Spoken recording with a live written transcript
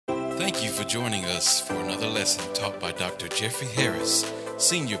for joining us for another lesson taught by Dr. Jeffrey Harris,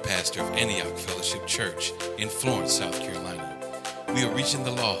 Senior Pastor of Antioch Fellowship Church in Florence, South Carolina. We are reaching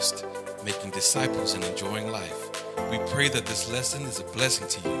the lost, making disciples and enjoying life. We pray that this lesson is a blessing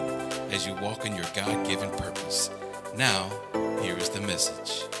to you as you walk in your God-given purpose. Now, here is the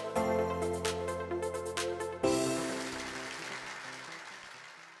message.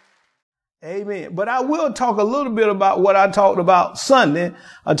 Amen. But I will talk a little bit about what I talked about Sunday.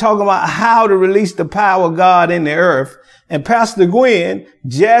 I'm talking about how to release the power of God in the earth. And Pastor Gwen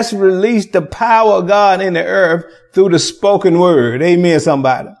just released the power of God in the earth through the spoken word. Amen,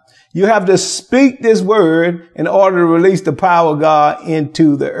 somebody. You have to speak this word in order to release the power of God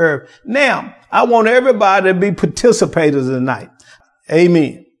into the earth. Now, I want everybody to be participators tonight.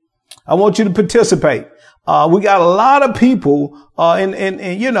 Amen. I want you to participate. We got a lot of people,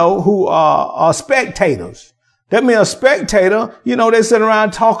 who are spectators. That means a spectator, they sit around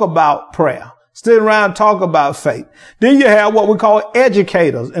and talk about prayer, sit around and talk about faith. Then you have what we call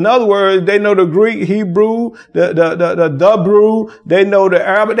educators. In other words, they know the Greek, Hebrew, the Hebrew, they know the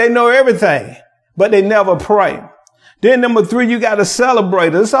Arabic, they know everything, but they never pray. Then number 3, you got to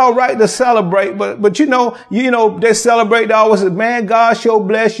celebrate. It's all right to celebrate, but they celebrate. They always say, man, God sure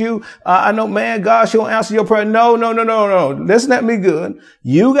bless you. I know, man, God sure answer your prayer. No. Listen at me good.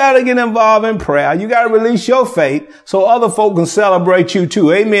 You got to get involved in prayer. You got to release your faith so other folk can celebrate you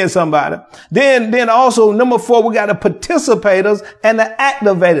too. Amen, somebody. Then also number 4, we got the participators and the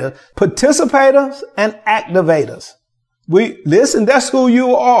activators. Participators and activators. Listen, that's who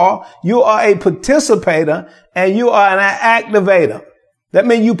you are. You are a participator and you are an activator. That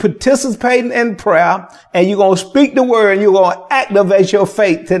means you participating in prayer and you're going to speak the word and you're going to activate your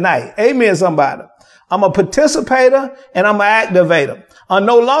faith tonight. Amen, somebody. I'm a participator and I'm an activator. I'm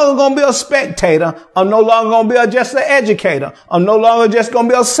no longer going to be a spectator. I'm no longer going to be just an educator. I'm no longer just going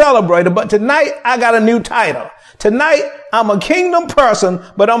to be a celebrator. But tonight I got a new title. Tonight, I'm a kingdom person,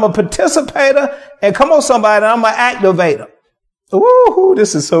 but I'm a participator. And come on, somebody, I'm an activator. Ooh,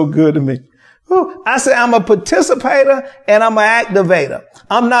 this is so good to me. Ooh, I say I'm a participator and I'm an activator.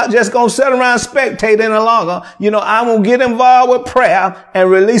 I'm not just going to sit around spectating any longer. I'm going to get involved with prayer and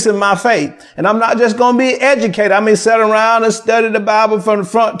releasing my faith. And I'm not just going to be educated. I mean, sit around and study the Bible from the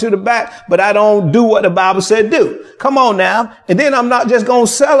front to the back, but I don't do what the Bible said do. Come on now. And then I'm not just going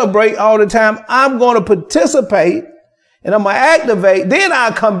to celebrate all the time. I'm going to participate and I'm going to activate. Then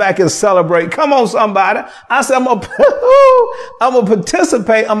I'll come back and celebrate. Come on, somebody. I said, I'm going to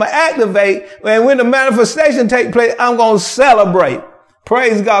participate. I'm going to activate. And when the manifestation take place, I'm going to celebrate.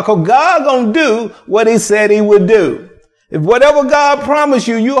 Praise God. Because God going to do what he said he would do. If whatever God promised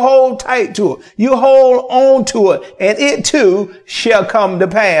you, you hold tight to it. You hold on to it. And it too shall come to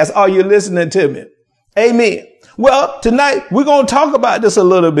pass. Are you listening to me? Amen. Well, tonight we're going to talk about this a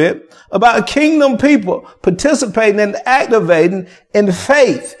little bit, about kingdom people participating and activating in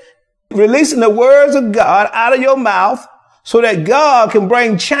faith, releasing the words of God out of your mouth so that God can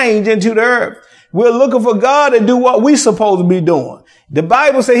bring change into the earth. We're looking for God to do what we're supposed to be doing. The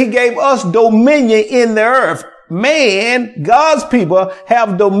Bible says he gave us dominion in the earth. Man, God's people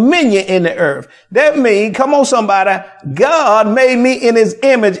have dominion in the earth. That means, come on somebody, God made me in his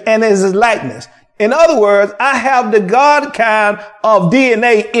image and in his likeness. In other words, I have the God kind of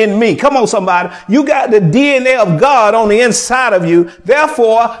DNA in me. Come on, somebody. You got the DNA of God on the inside of you.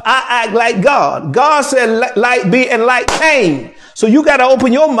 Therefore, I act like God. God said, light be and light came. So you got to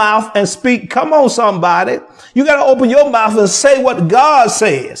open your mouth and speak. Come on, somebody. You got to open your mouth and say what God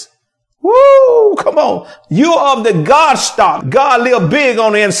says. Woo! Come on. You are of the God stock. God live big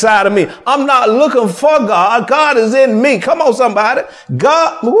on the inside of me. I'm not looking for God. God is in me. Come on, somebody.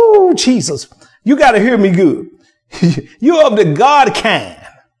 God, woo, Jesus. You got to hear me good. You're of the God kind.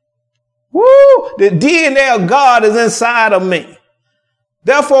 Woo! The DNA of God is inside of me.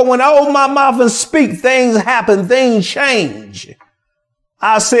 Therefore, when I open my mouth and speak, things happen, things change.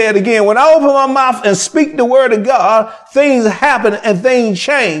 I say it again. When I open my mouth and speak the word of God, things happen and things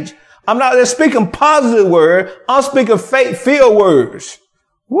change. I'm not just speaking positive word. I'm speaking faith-filled words.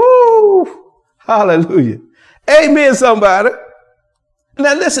 Woo! Hallelujah. Amen, somebody.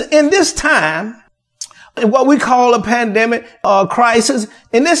 Now listen, in this time, in what we call a pandemic crisis,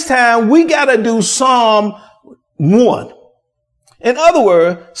 in this time, we got to do Psalm 1. In other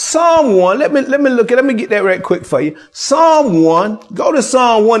words, Psalm 1, let me get that right quick for you. Psalm 1, go to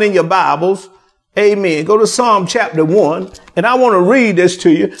Psalm 1 in your Bibles. Amen. Go to Psalm chapter 1, and I want to read this to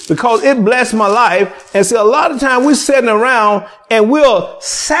you because it blessed my life. And so a lot of times we're sitting around and we're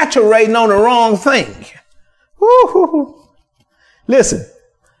saturating on the wrong thing. Woo-hoo-hoo. Listen,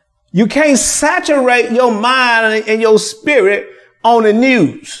 you can't saturate your mind and your spirit on the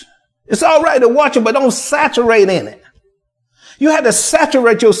news. It's all right to watch it, but don't saturate in it. You have to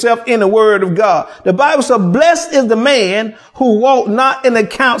saturate yourself in the word of God. The Bible says, blessed is the man who walk not in the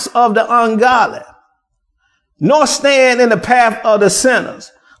counsel of the ungodly, nor stand in the path of the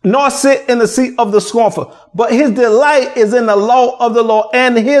sinners, nor sit in the seat of the scornful. But his delight is in the law of the Lord,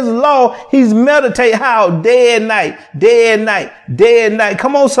 and his law he's meditate how? Day and night, day and night, day and night.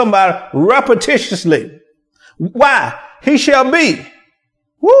 Come on, somebody, repetitiously. Why? He shall be,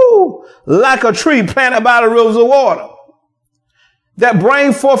 like a tree planted by the rivers of water, that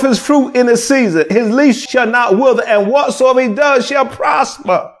bring forth his fruit in his season. His leaf shall not wither, and whatsoever he does shall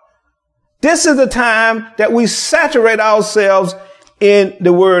prosper. This is the time that we saturate ourselves in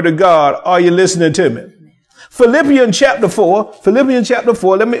the word of God. Are you listening to me? Philippians chapter 4. Let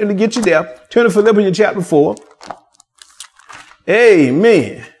me get you there. Turn to Philippians chapter 4.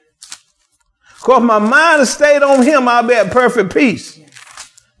 Amen. Because my mind has stayed on him, I'll be at perfect peace.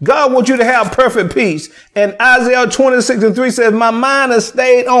 God wants you to have perfect peace. And Isaiah 26:3 says, my mind has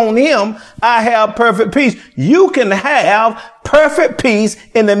stayed on him. I have perfect peace. You can have perfect peace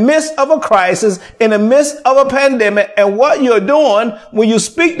in the midst of a crisis, in the midst of a pandemic. And what you're doing when you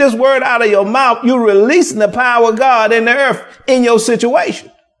speak this word out of your mouth, you're releasing the power of God in the earth in your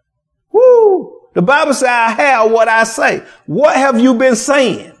situation. The Bible says, I have what I say. What have you been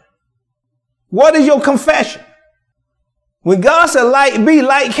saying? What is your confession? When God said light be,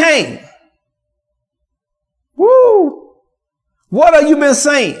 light came. What have you been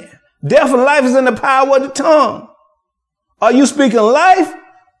saying? Death and life is in the power of the tongue. Are you speaking life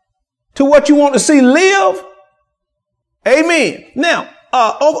to what you want to see live? Amen. Now,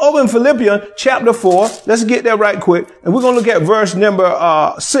 over in Philippians chapter 4, let's get there right quick. And we're going to look at verse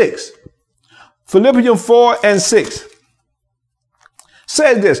number 6. Philippians 4:6.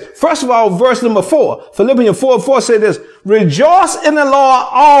 Says this. First of all, verse number 4. Philippians 4:4 says this. Rejoice in the Lord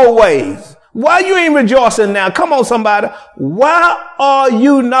always. Why you ain't rejoicing now? Come on, somebody. Why are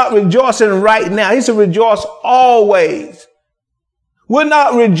you not rejoicing right now? He said rejoice always. We're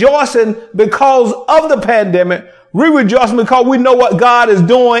not rejoicing because of the pandemic. We're rejoicing because we know what God is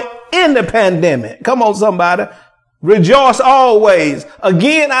doing in the pandemic. Come on, somebody. Rejoice always.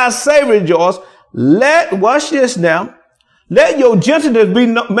 Again, I say rejoice. Watch this now. Let your gentleness be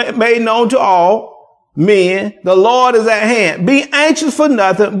made known to all men. The Lord is at hand. Be anxious for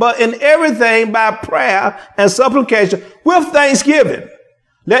nothing, but in everything by prayer and supplication with thanksgiving.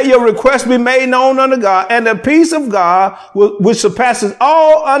 Let your requests be made known unto God, and the peace of God, which surpasses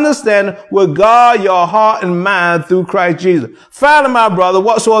all understanding, will guard your heart and mind through Christ Jesus. Finally, my brother,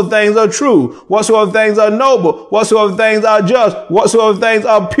 whatsoever things are true, whatsoever things are noble, whatsoever things are just, whatsoever things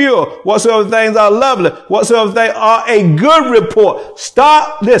are pure, whatsoever things are lovely, whatsoever things are a good report.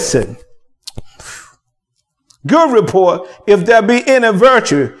 Listen. Good report. If there be any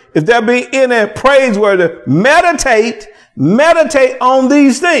virtue, if there be any praiseworthy, meditate on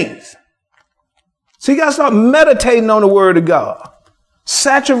these things. So you got to start meditating on the word of God.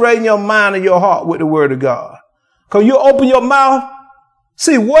 Saturating your mind and your heart with the word of God. Because you open your mouth.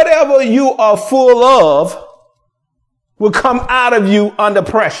 See, whatever you are full of will come out of you under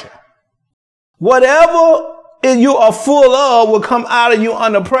pressure. Whatever you are full of will come out of you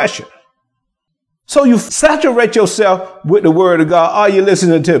under pressure. So you saturate yourself with the word of God. Are you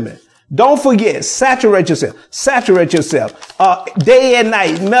listening to me? Don't forget, saturate yourself. Saturate yourself. Day and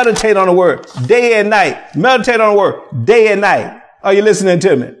night, meditate on the word. Day and night, meditate on the word. Day and night. Are you listening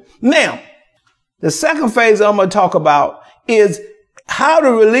to me? Now, the second phase I'm going to talk about is how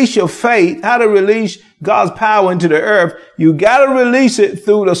to release your faith, how to release God's power into the earth. You got to release it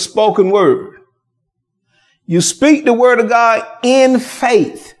through the spoken word. You speak the word of God in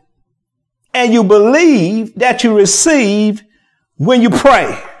faith, and you believe that you receive when you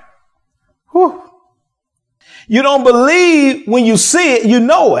pray. Whew. You don't believe when you see it, you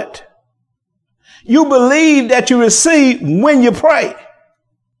know it. You believe that you receive when you pray.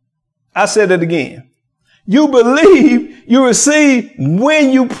 I said it again. You believe you receive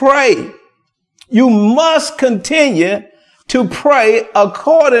when you pray. You must continue to pray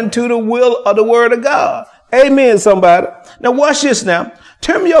according to the will of the word of God. Amen, somebody. Now watch this now.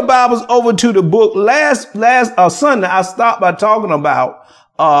 Turn your Bibles over to the book. Last Sunday, I stopped by talking about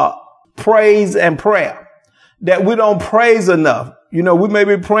praise and prayer. That we don't praise enough. You know, we may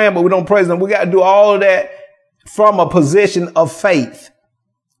be praying, but we don't praise enough. We got to do all of that from a position of faith.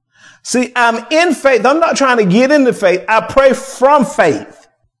 See, I'm in faith. I'm not trying to get into faith. I pray from faith.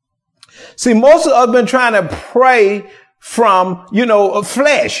 See, most of us have been trying to pray from,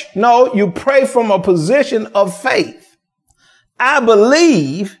 flesh. No, you pray from a position of faith. I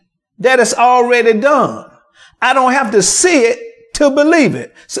believe that it's already done. I don't have to see it to believe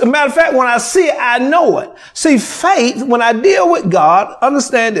it. So, matter of fact, when I see it, I know it. See, faith, when I deal with God,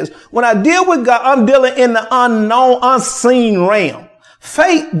 understand this. When I deal with God, I'm dealing in the unknown, unseen realm.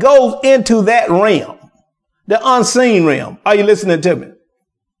 Faith goes into that realm, the unseen realm. Are you listening to me?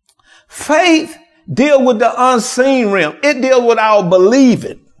 Faith deals with the unseen realm. It deals with our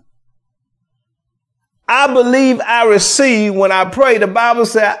believing. I believe I receive when I pray. The Bible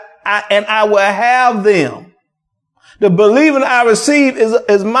said, and I will have them. The believing I receive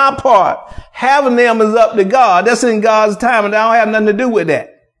is my part. Having them is up to God. That's in God's time, and I don't have nothing to do with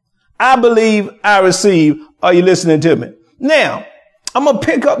that. I believe I receive. Are you listening to me? Now, I'm going to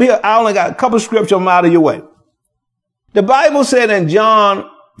pick up here. I only got a couple scriptures. I'm out of your way. The Bible said in John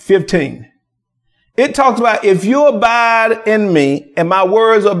 15, it talks about if you abide in me and my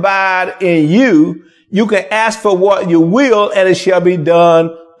words abide in you, you can ask for what you will and it shall be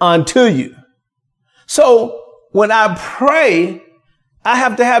done unto you. So when I pray, I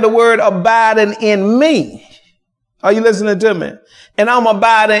have to have the word abiding in me. Are you listening to me? And I'm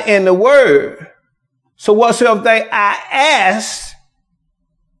abiding in the word. So whatsoever thing I ask,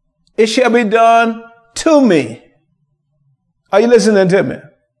 it shall be done to me. Are you listening to me?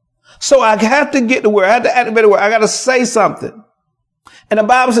 So I have to get the word. I have to activate the word. I got to say something. And the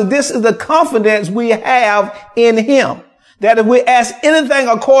Bible says this is the confidence we have in him. That if we ask anything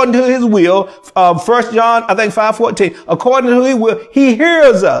according to his will, 1 John, I think 5:14, according to his will, he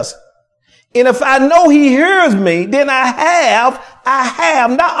hears us. And if I know he hears me, then I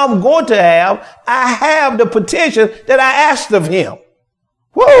have, not I'm going to have, I have the petition that I asked of him.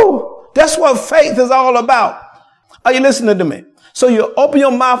 Woo! That's what faith is all about. Are you listening to me? So you open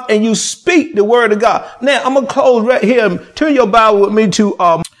your mouth and you speak the word of God. Now, I'm going to close right here. Turn your Bible with me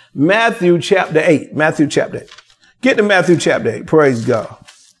to Matthew chapter 8. Matthew chapter 8. Get to Matthew chapter 8. Praise God.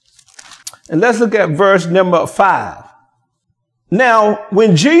 And let's look at verse number 5. Now,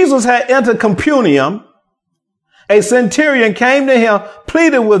 when Jesus had entered Capernaum, a centurion came to him,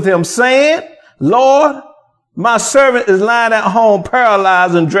 pleaded with him, saying, Lord, my servant is lying at home,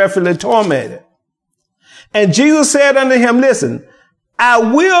 paralyzed and dreadfully tormented. And Jesus said unto him, listen, I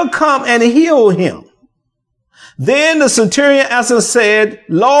will come and heal him. Then the centurion answered and said,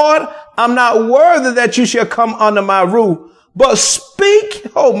 Lord, I'm not worthy that you shall come under my roof, but speak.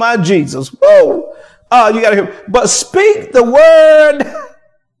 Oh, my Jesus. Whoa. You got to hear. But speak the word.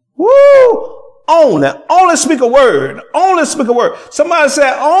 Woo. Only speak a word. Only speak a word. Somebody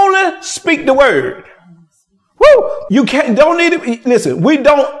said, only speak the word. Woo. Don't need to listen. We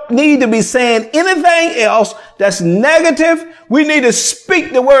don't need to be saying anything else that's negative. We need to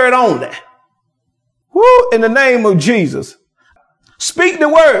speak the word only. Woo. In the name of Jesus. Speak the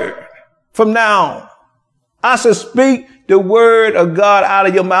word from now on. I said, speak the word of God out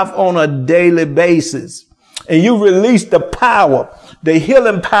of your mouth on a daily basis. And you release the power, the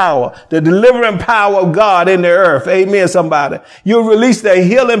healing power, the delivering power of God in the earth. Amen, somebody. You release the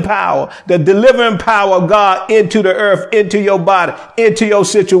healing power, the delivering power of God into the earth, into your body, into your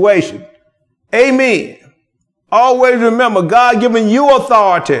situation. Amen. Always remember, God giving you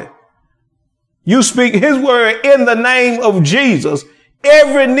authority. You speak his word in the name of Jesus.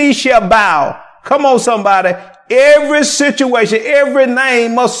 Every knee shall bow. Come on, somebody. Every situation, every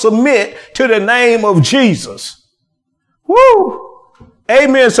name must submit to the name of Jesus. Woo!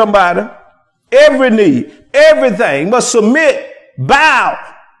 Amen, somebody. Every knee, everything must submit, bow,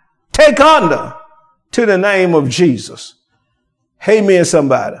 take under to the name of Jesus. Amen,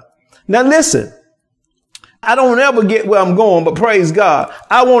 somebody. Now listen. I don't ever get where I'm going, but praise God.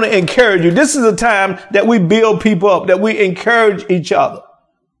 I want to encourage you. This is a time that we build people up, that we encourage each other,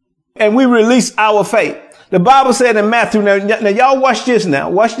 and we release our faith. The Bible said in Matthew, now y'all watch this now.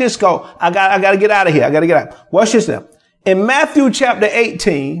 Watch this go. I got to get out of here. I got to get out. Watch this now. In Matthew chapter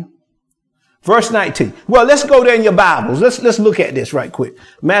 18, verse 19. Well, let's go there in your Bibles. Let's look at this right quick.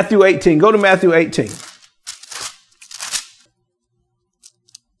 Matthew 18. Go to Matthew 18.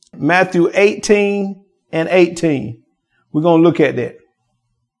 Matthew 18 and 18. We're going to look at that.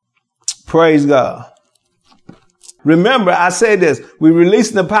 Praise God. Remember, I said this. We're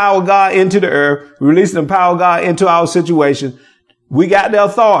releasing the power of God into the earth. We're releasing the power of God into our situation. We got the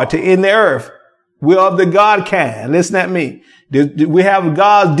authority in the earth. We're of the God kind. Listen at me. We have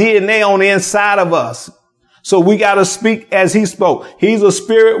God's DNA on the inside of us. So we got to speak as he spoke. He's a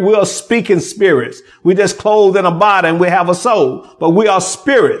spirit. We are speaking spirits. We just clothed in a body and we have a soul, but we are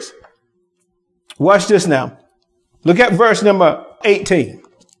spirits. Watch this now. Look at verse number 18.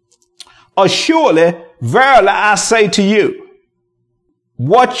 Surely, verily I say to you,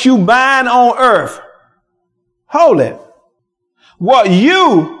 what you bind on earth, hold it. what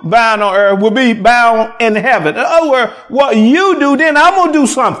you bind on earth will be bound in heaven. In other words, what you do, then I'm going to do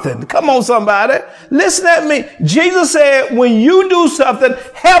something. Come on, somebody. Listen at me. Jesus said, when you do something,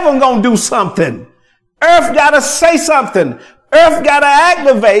 heaven going to do something. Earth got to say something. Earth got to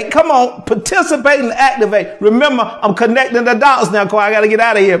activate. Come on, participate and activate. Remember, I'm connecting the dots now, because I got to get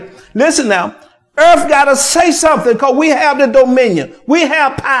out of here. Listen now. Earth got to say something, because we have the dominion. We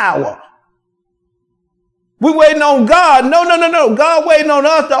have power. We waiting on God. No. God waiting on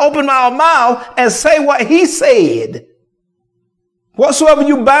us to open our mouth and say what he said. Whatsoever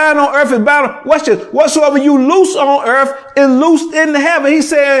you bind on earth is bound on, watch this. Whatsoever you loose on earth is loosed in heaven. He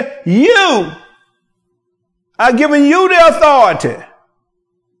said, you are giving you the authority.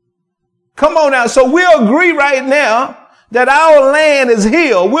 Come on now. So we agree right now that our land is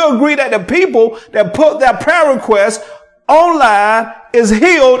healed. We agree that the people that put their prayer requests online is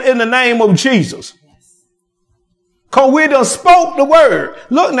healed in the name of Jesus. Because we done spoke the word.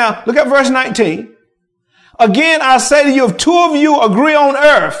 Look now, look at verse 19. Again, I say to you, if two of you agree on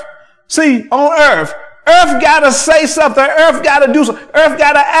earth, see, on earth got to say something. Earth got to do something. Earth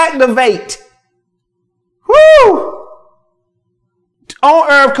got to activate. Woo!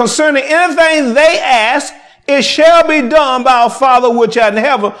 On earth concerning anything they ask, it shall be done by our Father which art in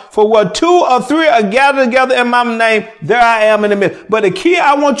heaven. For where 2 or 3 are gathered together in my name, there I am in the midst. But the key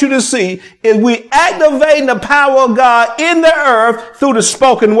I want you to see is we activating the power of God in the earth through the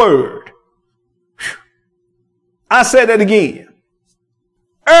spoken word. I said that again.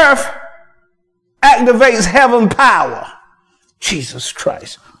 Earth activates heaven power. Jesus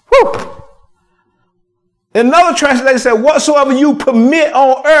Christ. Woo! Another translation said, whatsoever you permit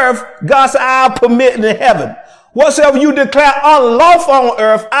on earth, God said, I'll permit in heaven. Whatsoever you declare unlawful on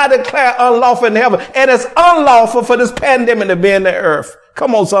earth, I declare unlawful in heaven. And it's unlawful for this pandemic to be in the earth.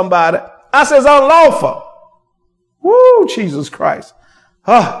 Come on, somebody. I said it's unlawful. Woo, Jesus Christ.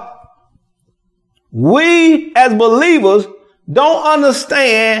 We as believers don't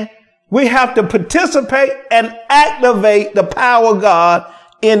understand we have to participate and activate the power of God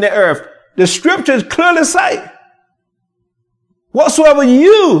in the earth. The scriptures clearly say, whatsoever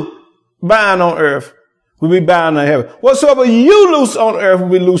you bind on earth will be bound in heaven. Whatsoever you loose on earth will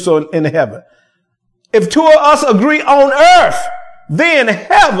be loose in heaven. If 2 of us agree on earth, then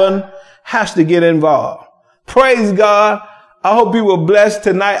heaven has to get involved. Praise God. I hope you were blessed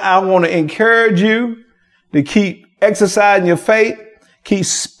tonight. I want to encourage you to keep exercising your faith. Keep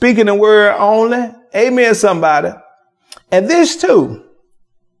speaking the word only. Amen, somebody. And this too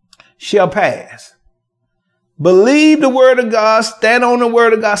shall pass. Believe the word of God. Stand on the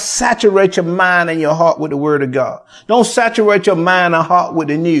word of God. Saturate your mind and your heart with the word of God. Don't saturate your mind and heart with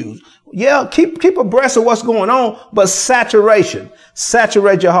the news. Yeah, keep abreast of what's going on, but saturation.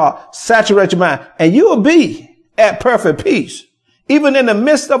 Saturate your heart. Saturate your mind. And you will be at perfect peace, even in the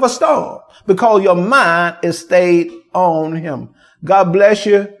midst of a storm, because your mind is stayed on him. God bless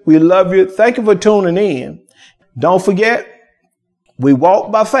you. We love you. Thank you for tuning in. Don't forget, we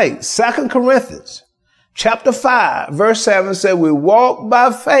walk by faith. 2 Corinthians chapter 5, verse 7 said we walk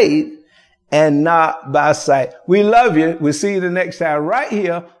by faith and not by sight. We love you. We'll see you the next time right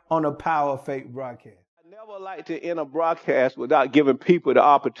here on the Power of Faith broadcast. I never like to end a broadcast without giving people the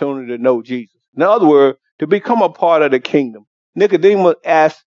opportunity to know Jesus. In other words, to become a part of the kingdom. Nicodemus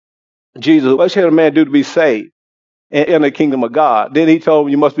asked Jesus, what should a man do to be saved and in the kingdom of God? Then he told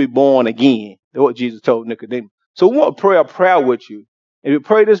him, you must be born again. That's what Jesus told Nicodemus. So we want to pray a prayer with you. If you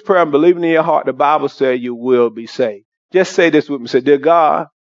pray this prayer and believing in your heart, the Bible says you will be saved. Just say this with me. Say, dear God,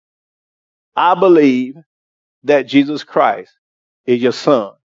 I believe that Jesus Christ is your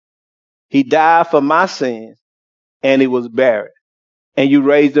son. He died for my sins and he was buried and you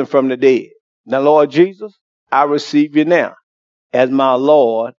raised him from the dead. Now, Lord Jesus, I receive you now as my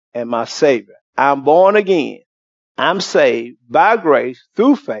Lord and my Savior. I'm born again. I'm saved by grace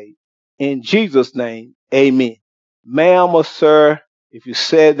through faith. In Jesus' name, amen. Ma'am or sir, if you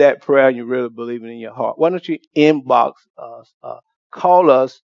said that prayer and you really believe it in your heart, why don't you inbox us, call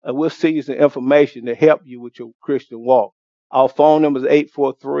us, and we'll send you some information to help you with your Christian walk. Our phone number is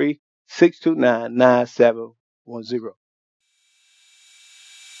 843-629-9710.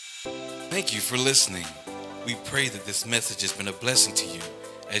 Thank you for listening. We pray that this message has been a blessing to you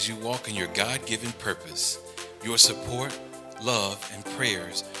as you walk in your God-given purpose. Your support, love, and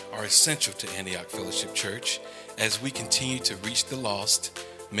prayers are essential to Antioch Fellowship Church as we continue to reach the lost,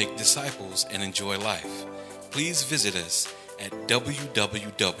 make disciples, and enjoy life. Please visit us at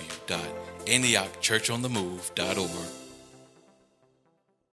www.antiochchurchonthemove.org.